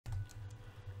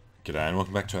G'day and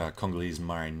welcome back to our Congolese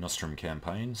Mare Nostrum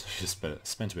campaign. So just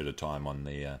spent a bit of time on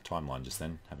the timeline just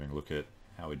then, having a look at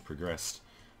how we'd progressed.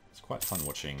 It's quite fun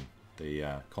watching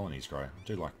the colonies grow. I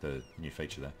do like the new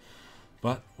feature there.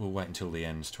 But we'll wait until the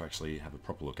end to actually have a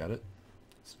proper look at it.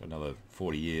 It's got another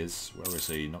 40 years. We're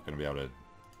obviously not going to be able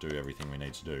to do everything we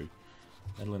need to do.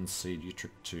 Netherlands cede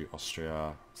Utrecht to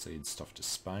Austria, cede stuff to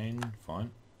Spain, fine.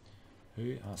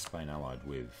 Who are Spain allied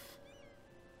with?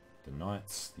 The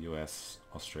Knights, the US,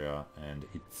 Austria, and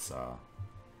Itza.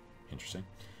 Interesting.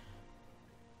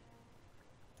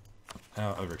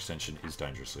 Our overextension is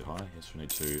dangerously high. Yes, we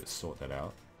need to sort that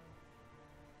out.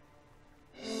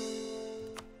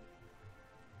 Okay,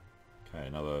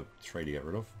 another 3 to get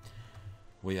rid of.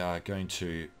 We are going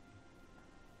to...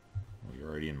 Well, you're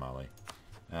already in Mali.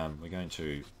 We're going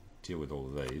to deal with all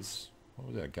of these.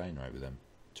 What was our gain rate with them?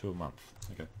 2 a month.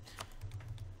 Okay.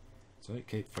 So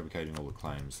keep fabricating all the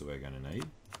claims that we're going to need.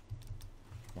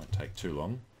 Won't take too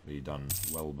long. Be done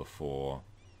well before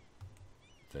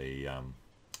the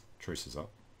truce is up.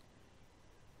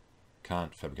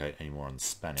 Can't fabricate any more on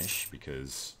Spanish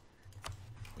because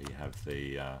we have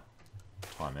the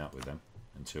time out with them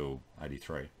until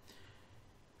 83.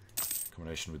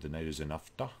 Accommodation with the natives in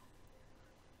NAFTA.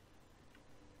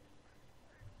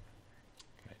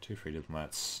 Okay, 2 free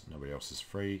diplomats. Nobody else is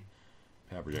free.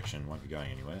 Power projection won't be going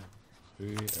anywhere.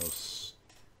 Who else?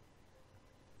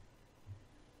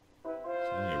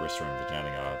 There's only a restaurant in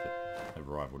Virginia that have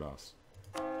rivaled us,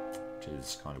 which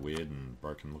is kind of weird and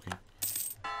broken looking.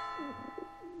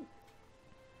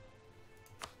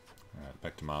 Alright,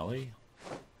 back to Mali.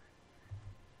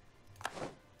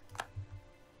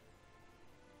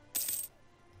 Is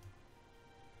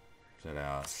that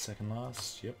our second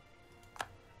last? Yep.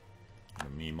 The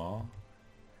Mima.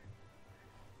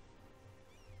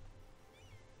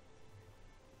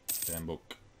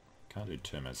 Bambuk. Can't do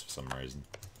Termes for some reason.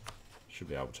 Should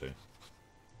be able to.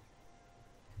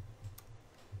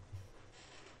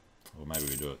 Or maybe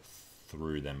we do it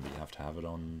through them, but you have to have it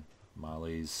on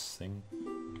Mali's thing.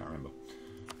 Can't remember.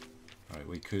 Alright,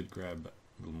 we could grab a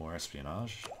little more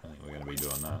espionage. I think we're going to be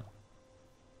doing that.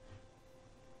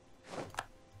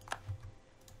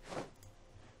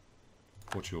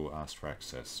 Portugal asked for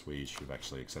access. We should have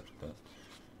actually accepted that.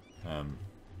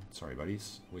 Sorry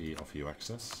buddies, we offer you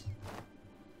access.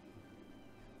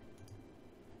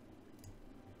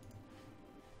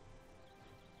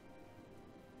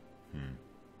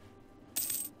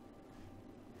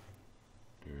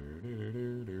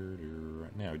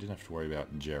 Right now we didn't have to worry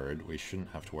about Jared. We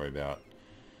shouldn't have to worry about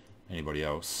anybody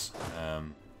else.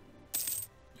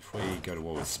 If we go to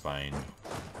war with Spain,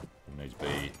 we need to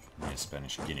be near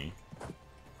Spanish Guinea.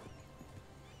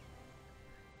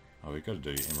 Oh, we've got to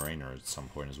do Imarina at some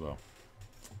point as well.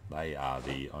 They are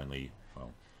the only,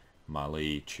 well,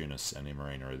 Mali, Tunis and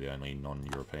Imarina are the only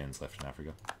non-Europeans left in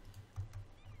Africa.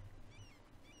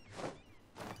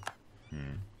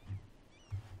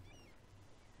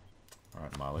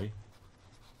 Alright, Mali.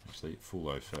 Actually,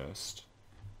 Fulo first.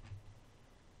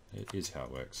 It is how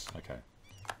it works. Okay.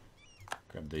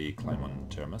 Grab the claim on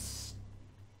Termes.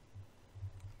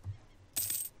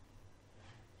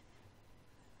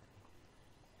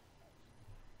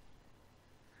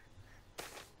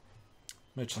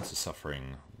 Merchants are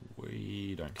suffering.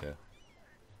 We don't care.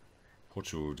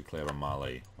 Portugal will declare on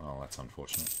Mali. Well, that's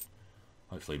unfortunate.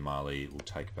 Hopefully Mali will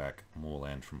take back more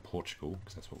land from Portugal,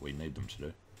 because that's what we need them to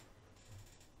do.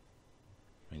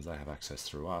 Means they have access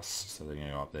through us, so they're going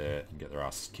to go up there and get their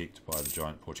asses kicked by the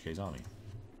giant Portuguese army.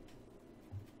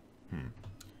 We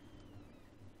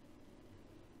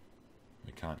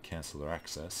can't cancel their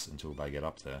access until they get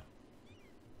up there.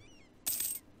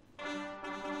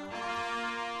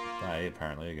 They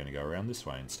apparently are going to go around this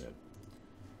way instead.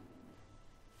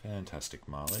 Fantastic,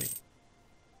 Mali.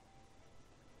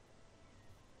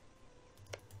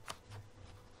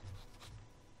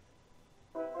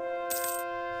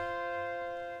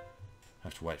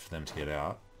 Have to wait for them to get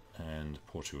out, and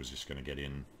Portugal's just going to get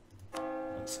in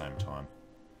at the same time.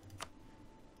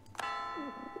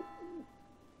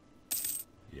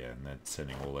 Yeah, and they're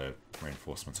sending all their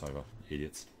reinforcements over.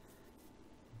 Idiots.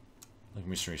 Look,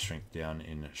 missionary strength down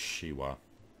in Shiwa.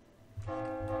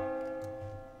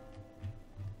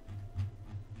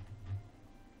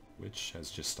 Which has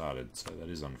just started, so that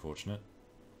is unfortunate.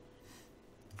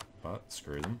 But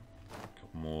screw them. A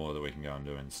couple more that we can go and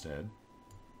do instead.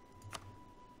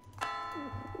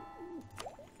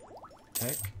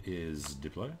 Tech is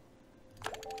Diplo.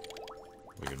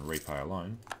 We can repay a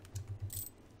loan.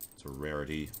 It's a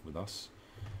rarity with us.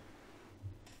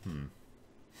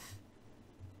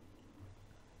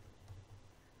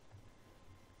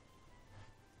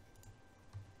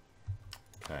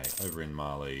 Okay, over in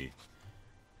Mali,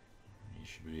 you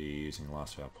should be using the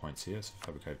last of our points here. So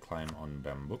fabricate claim on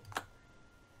Bambouk.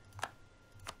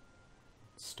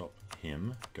 Stop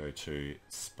him. Go to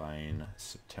Spain,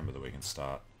 September that we can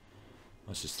start.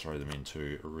 Let's just throw them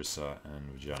into Orissa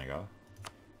and Vijayanagar.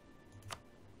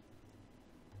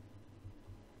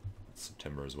 That's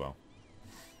September as well.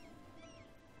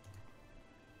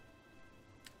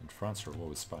 And France are at war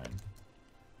with Spain.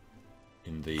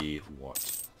 In the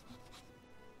what?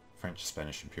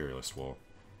 French-Spanish imperialist war.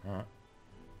 Alright.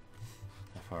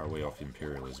 How far are we off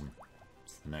imperialism?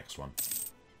 It's the next one.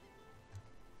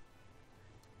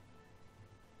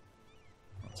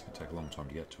 It's going to take a long time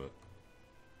to get to it.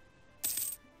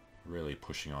 Really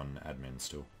pushing on admin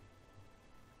still.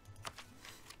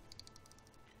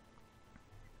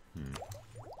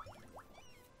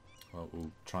 Well,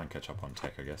 we'll try and catch up on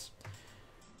tech, I guess.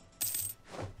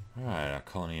 Alright, our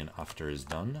colony in Ufta is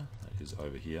done. That is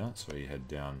over here, so we head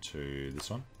down to this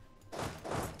one.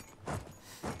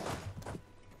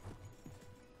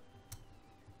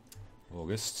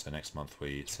 August, so next month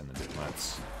we send the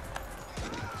diplomats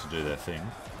to do their thing.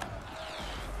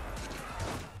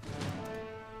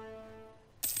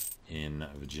 In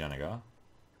Vijayanagar.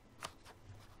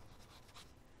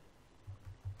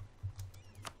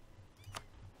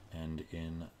 And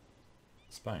in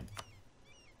Spain.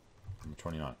 On the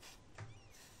 29th.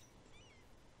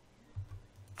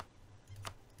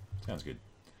 Sounds good.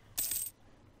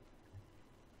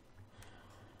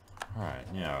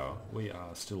 Alright, now, we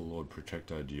are still Lord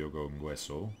Protector Diogo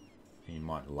Nguesso. He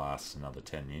might last another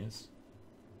 10 years.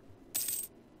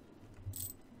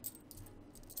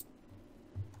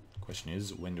 Question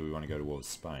is, when do we want to go to war with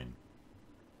Spain?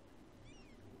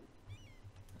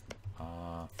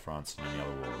 France and any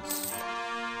other wars?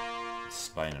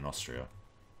 Spain and Austria.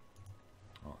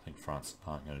 Well, I think France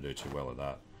aren't going to do too well at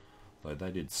that. Though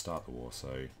they did start the war,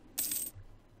 so...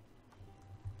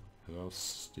 Who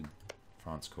else did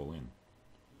France call in?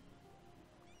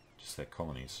 Just their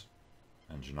colonies.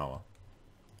 And Genoa.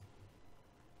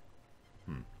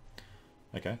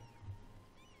 Okay.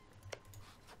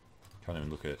 Can't even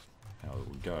look at how it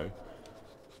would go.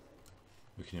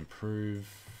 We can improve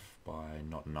by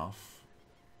not enough.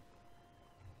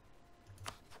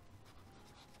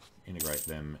 Integrate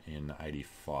them in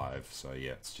 85, so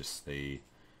yeah, it's just the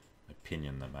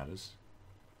opinion that matters.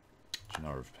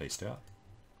 Genoa have pieced out.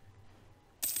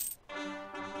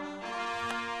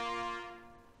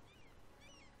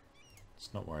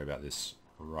 Let's not worry about this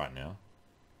right now.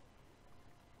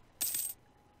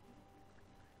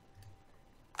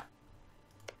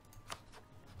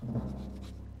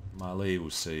 Mali will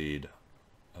cede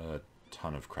a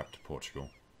ton of crap to Portugal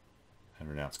and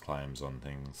renounce claims on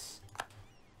things.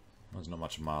 There's not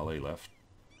much of Mali left.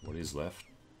 What is left,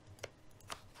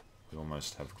 we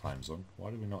almost have claims on.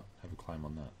 Why do we not have a claim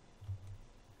on that?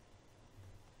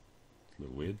 It's a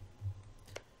little weird.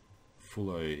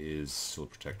 Fullo is still a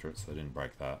protectorate, so they didn't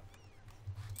break that.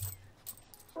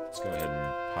 Let's go ahead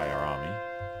and pay our army.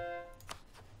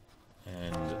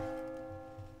 And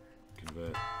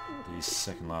convert the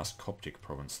second last Coptic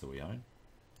province that we own.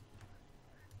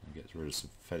 And get rid of some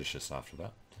fetishists after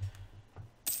that.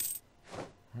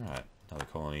 Alright, another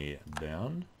colony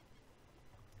down.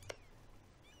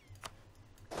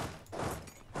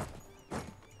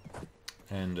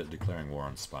 And declaring war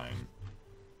on Spain.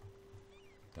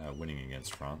 They are winning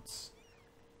against France.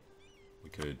 We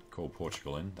could call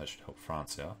Portugal in, that should help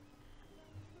France out.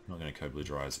 I'm not going to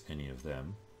co-belligerize any of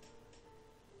them.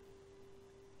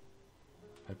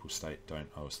 Papal State don't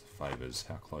owe us the favours.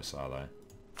 How close are they?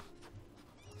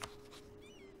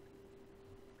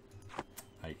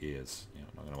 8 years. Yeah,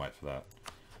 I'm not going to wait for that.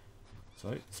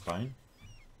 So, Spain,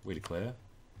 we declare.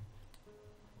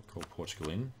 We'll call Portugal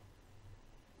in.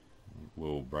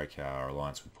 We'll break our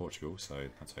alliance with Portugal, so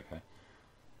that's okay.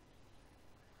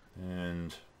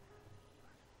 And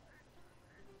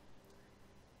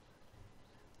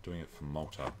doing it for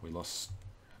Malta. We lost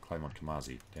a claim on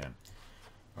Kamazi. Damn.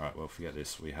 Alright, well, forget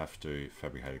this. We have to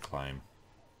fabricate a claim.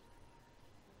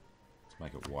 Let's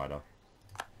make it wider.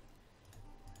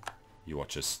 You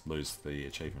watch us lose the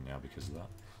achievement now because of that.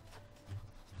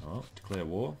 Well, declare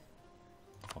war.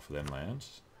 Offer them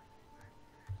lands.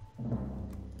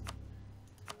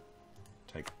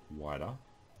 Take wider.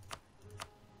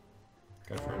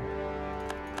 Go for it.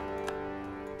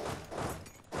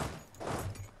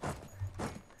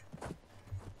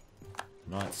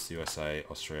 Knights, USA,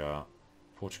 Austria,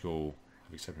 Portugal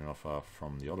have accepted an offer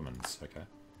from the Ottomans. Okay.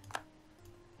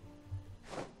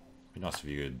 Be nice if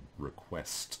you could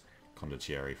request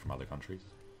condottieri from other countries.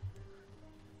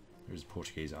 There's a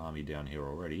Portuguese army down here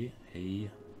already. He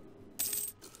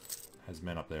has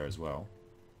men up there as well.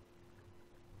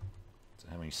 So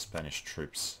how many Spanish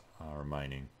troops are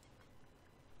remaining?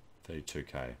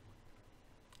 32k. A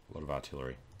lot of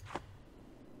artillery.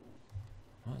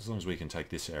 Well, as long as we can take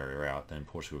this area out, then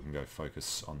Portugal can go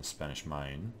focus on the Spanish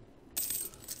main.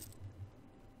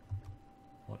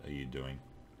 What are you doing?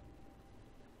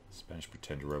 Spanish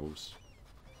pretender rebels.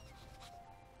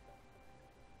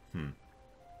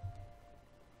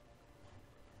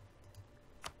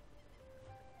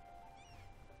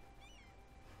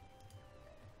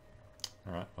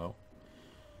 Alright, well,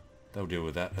 they'll deal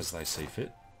with that as they see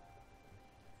fit.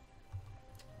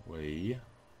 We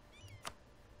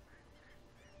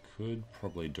could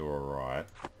probably do alright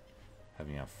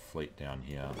having our fleet down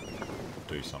here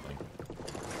do something.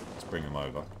 Let's bring them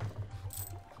over.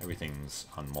 Everything's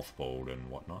unmothballed and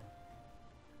whatnot.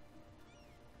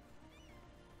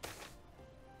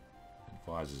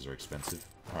 Advisors are expensive.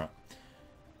 Alright.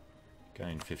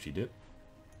 Gain 50 dip.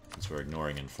 Since we're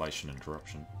ignoring inflation and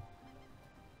corruption.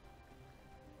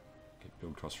 Get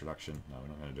build cost reduction. No, we're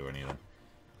not going to do any of them.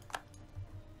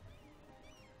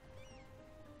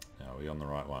 Now, are we on the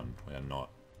right one? We are not.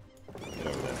 Get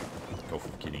over there. Gulf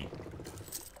of Guinea.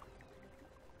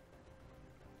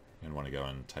 We're going to want to go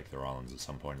and take their islands at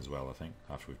some point as well, I think,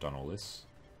 after we've done all this.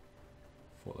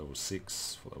 Fort level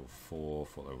 6, fort level 4,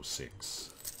 fort level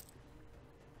 6.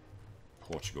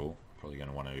 Portugal, probably going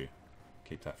to want to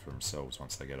keep that for themselves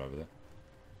once they get over there.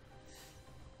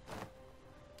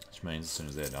 Which means as soon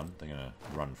as they're done, they're going to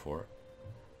run for it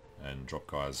and drop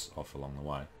guys off along the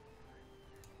way.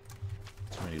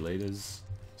 Too many leaders,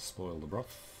 spoil the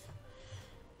broth.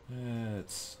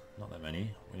 It's not that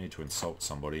many. We need to insult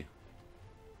somebody.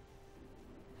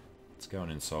 Let's go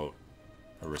and insult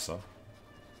Orissa.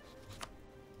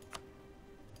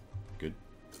 Good.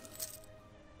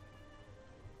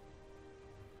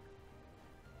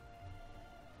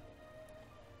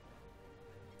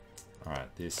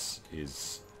 Alright, this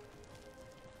is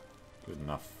good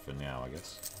enough for now, I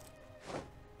guess.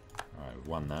 Alright, we've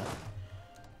won that.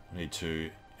 We need to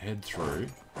head through.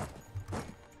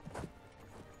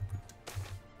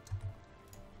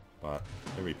 But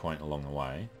every point along the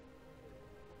way,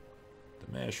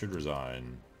 the mayor should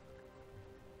resign.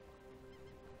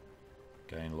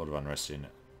 Gain a lot of unrest in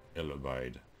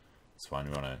EUIV. It's fine,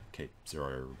 we want to keep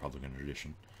zero Republican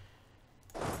tradition.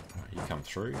 Alright, you come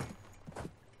through.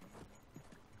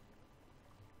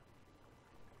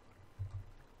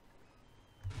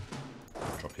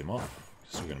 Drop him off.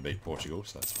 Still going to beat Portugal,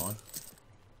 so that's fine.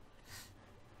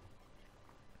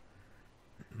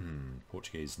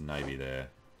 Portuguese navy there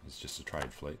is just a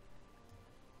trade fleet.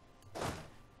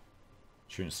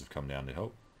 Tunis have come down to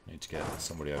help. Need to get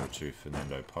somebody over to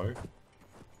Fernando Po.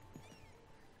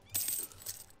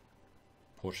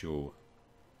 Portugal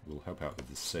will help out with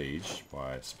the siege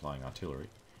by supplying artillery.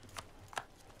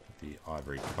 The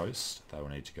Ivory Coast, they will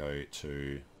need to go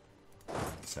to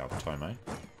South Tome. Not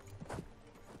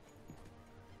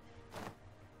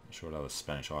sure what other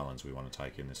Spanish islands we want to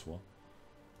take in this war.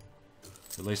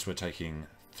 At least we're taking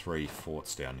 3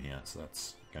 forts down here, so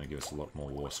that's going to give us a lot more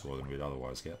war score than we'd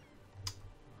otherwise get.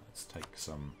 Let's take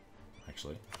some,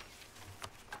 actually.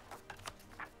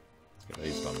 Let's get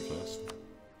these done first.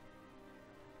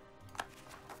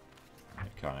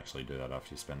 You can't actually do that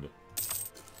after you spend it.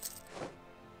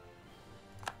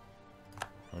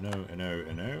 Oh no, oh no,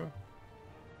 oh no.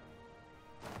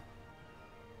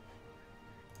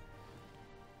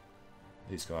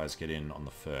 These guys get in on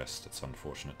the first. It's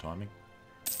unfortunate timing.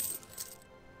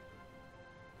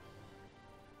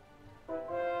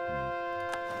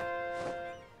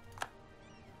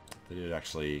 They did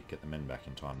actually get the men back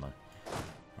in time though.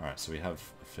 Alright, so we have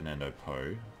Fernando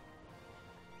Po.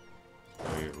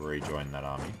 We rejoin that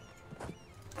army.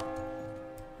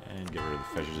 And get rid of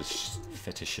the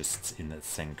fetishists in the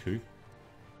Senku.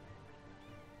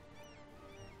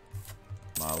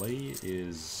 Mali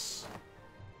is...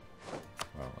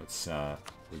 well, let's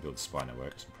rebuild the spy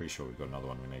networks. I'm pretty sure we've got another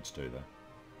one we need to do there.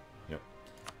 Yep.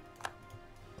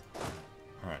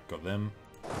 Alright, got them.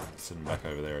 Send them back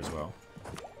over there as well.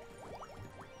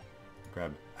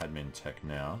 Grab admin tech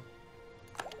now.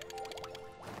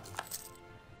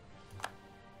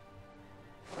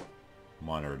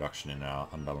 Minor reduction in our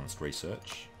unbalanced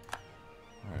research.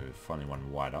 Oh, finally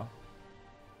one wider.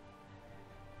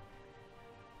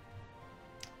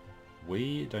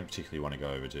 We don't particularly want to go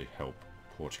over to help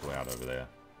Portugal out over there.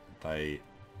 They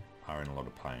are in a lot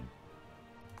of pain.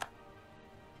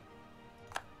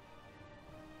 The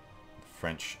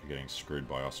French are getting screwed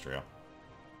by Austria.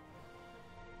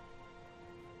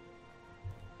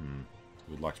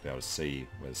 We'd like to be able to see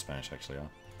where the Spanish actually are.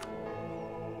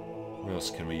 What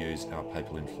else can we use our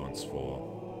papal influence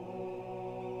for?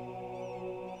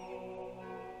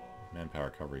 Manpower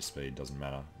recovery speed doesn't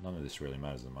matter. None of this really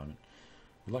matters at the moment.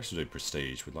 We'd like to do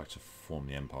prestige. We'd like to form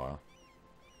the empire.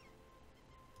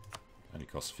 Only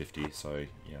costs 50, so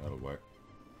yeah, that'll work.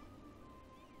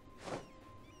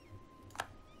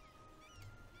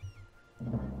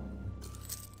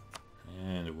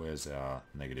 And where's our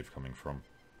negative coming from?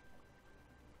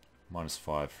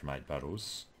 -5 from 8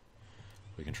 battles.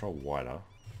 We control wider.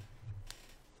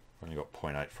 We've only got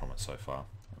 0.8 from it so far.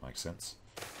 That makes sense.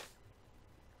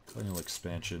 Colonial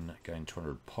expansion, gain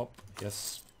 200 pop,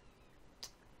 yes.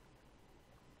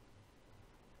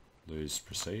 Lose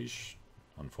prestige.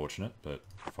 Unfortunate, but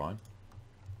fine.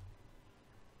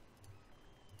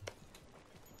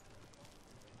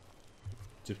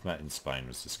 Diplomat in Spain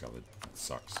was discovered. That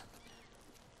sucks.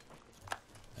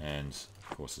 And,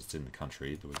 of course, it's in the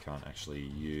country that we can't actually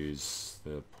use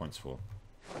the points for.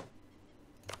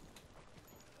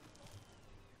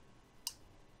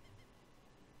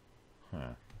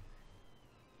 Huh.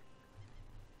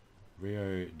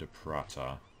 Rio de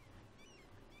Plata.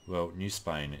 Well, New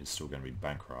Spain is still going to be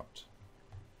bankrupt.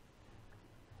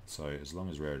 So as long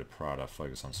as Rio de Plata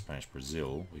focus on Spanish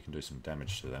Brazil, we can do some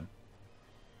damage to them.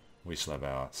 We still have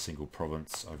our single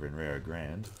province over in Rio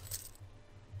Grande.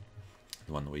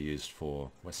 The one that we used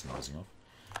for westernizing of.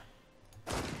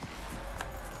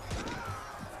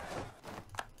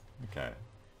 Okay.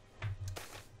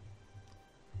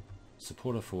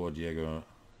 Supporter for Diogo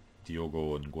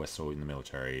Nguesso in the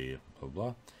military, blah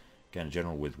blah. Gain a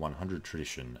general with 100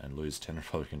 tradition and lose 10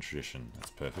 Republican tradition.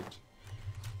 That's perfect.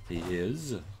 He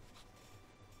is a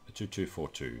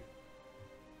 2242.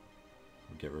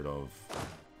 We'll get rid of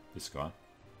this guy.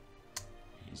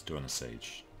 He's doing a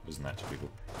siege. Wasn't that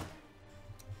typical?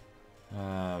 We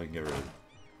can get rid of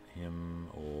him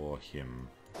or him.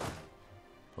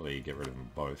 Probably get rid of them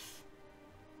both.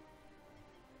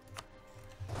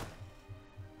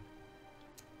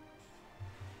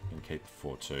 We can keep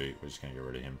 4-2. We're just going to get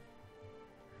rid of him.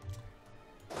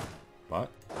 But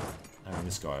having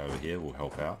this guy over here will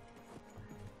help out.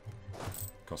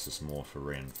 Costs us more for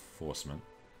reinforcement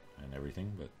and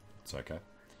everything, but it's okay.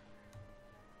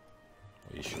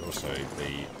 We should also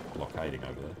be blockading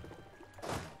over there.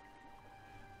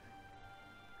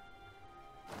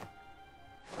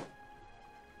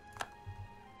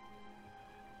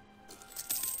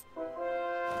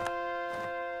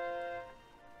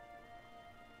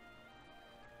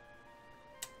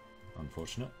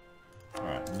 Unfortunate.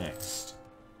 Alright, next.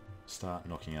 Start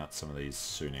knocking out some of these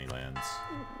Sunni lands.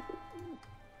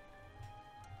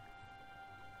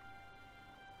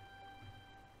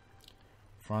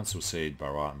 France will cede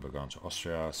Barat and Burgundy to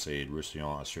Austria, cede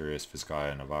Roussillon, Asturias,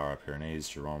 Vizcaya, Navarra, Pyrenees,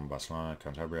 Gironde, Barcelona,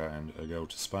 Cantabria, and Urgell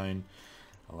to Spain.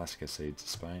 Alaska cede to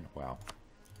Spain. Wow.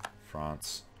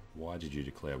 France, why did you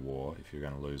declare war if you're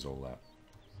going to lose all that?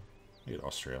 Look at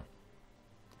Austria.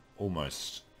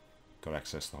 Almost got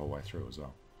access the whole way through as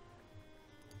well.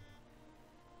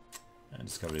 And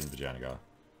discovered in Vijayanagar.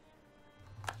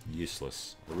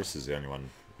 Useless. Larissa is the only one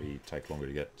we take longer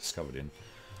to get discovered in.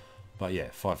 But yeah,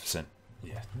 5%.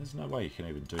 Yeah, there's no way you can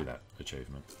even do that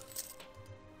achievement.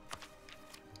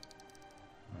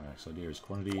 Alright, so idea is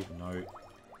quantity. No. I'm going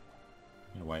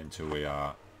to wait until we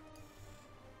are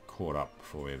caught up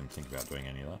before we even think about doing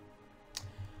any of that.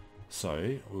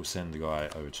 So, we'll send the guy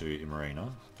over to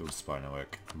Imarina, build a spy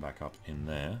network back up in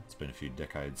there. It's been a few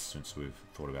decades since we've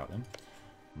thought about them.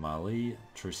 Mali,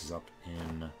 truce is up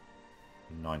in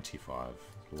 95.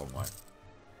 A long way.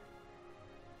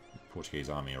 Portuguese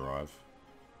army arrive.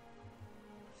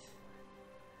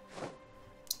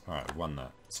 Alright, we've won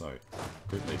that. So,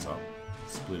 group these up,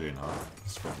 split it in half,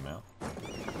 spread them out.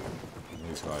 And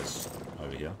these guys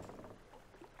over here.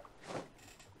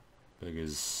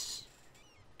 Beggars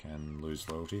can lose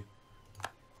loyalty.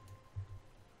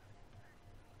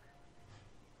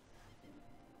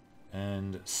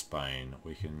 And Spain,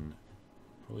 we can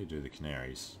probably do the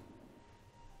Canaries.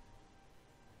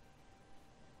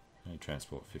 Only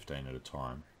transport 15 at a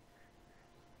time.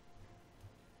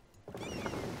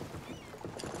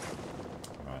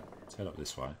 Alright, let's head up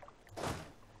this way.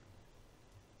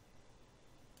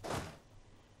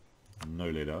 No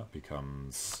leader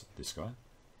becomes this guy.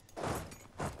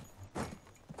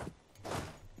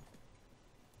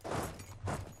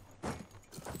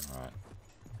 Alright.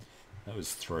 That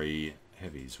was 3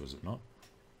 heavies, was it not?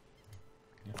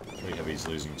 Yep, 3 heavies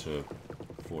losing to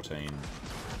 14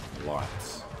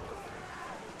 lights.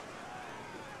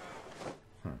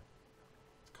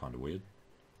 Kind of weird.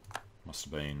 Must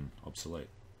have been obsolete.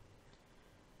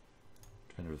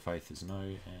 Defender of the Faith is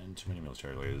no, and too many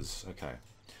military leaders. Okay.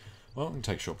 Well, I'm going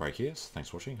to take a short break here. So thanks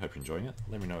for watching. Hope you're enjoying it.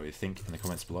 Let me know what you think in the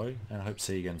comments below. And I hope to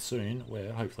see you again soon,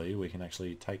 where hopefully we can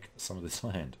actually take some of this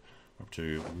land. We're up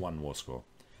to 1 war score.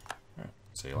 Alright,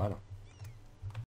 see you later.